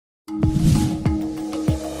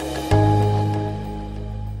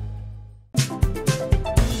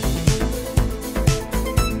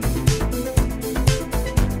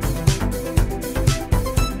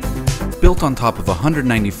Built on top of a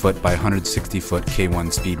 190-foot by 160-foot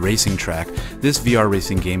K1 speed racing track, this VR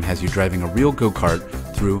racing game has you driving a real go-kart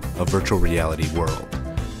through a virtual reality world.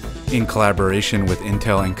 In collaboration with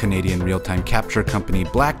Intel and Canadian real-time capture company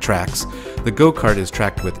Blacktracks, the go-kart is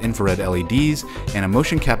tracked with infrared LEDs and a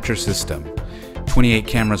motion capture system. 28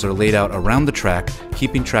 cameras are laid out around the track,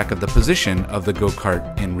 keeping track of the position of the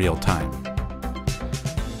go-kart in real time.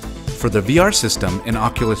 For the VR system, an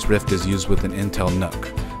Oculus Rift is used with an Intel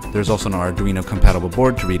NUC. There's also an Arduino-compatible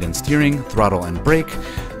board to read in steering, throttle, and brake.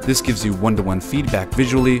 This gives you one-to-one feedback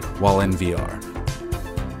visually while in VR.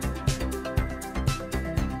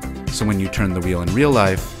 So when you turn the wheel in real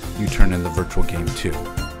life, you turn in the virtual game too.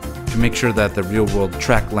 To make sure that the real-world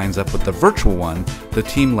track lines up with the virtual one, the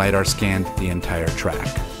team LIDAR scanned the entire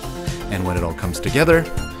track. And when it all comes together,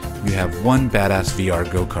 you have one badass VR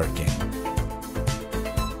go-kart game.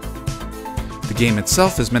 The game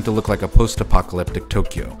itself is meant to look like a post-apocalyptic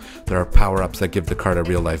Tokyo. There are power-ups that give the kart a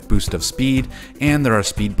real-life boost of speed, and there are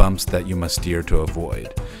speed bumps that you must steer to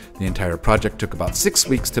avoid. The entire project took about 6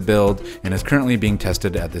 weeks to build and is currently being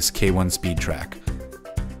tested at this K1 speed track.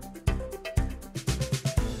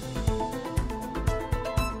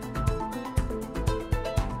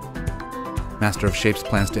 Master of Shapes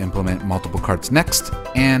plans to implement multiple karts next,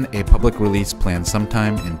 and a public release planned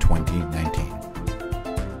sometime in 2019.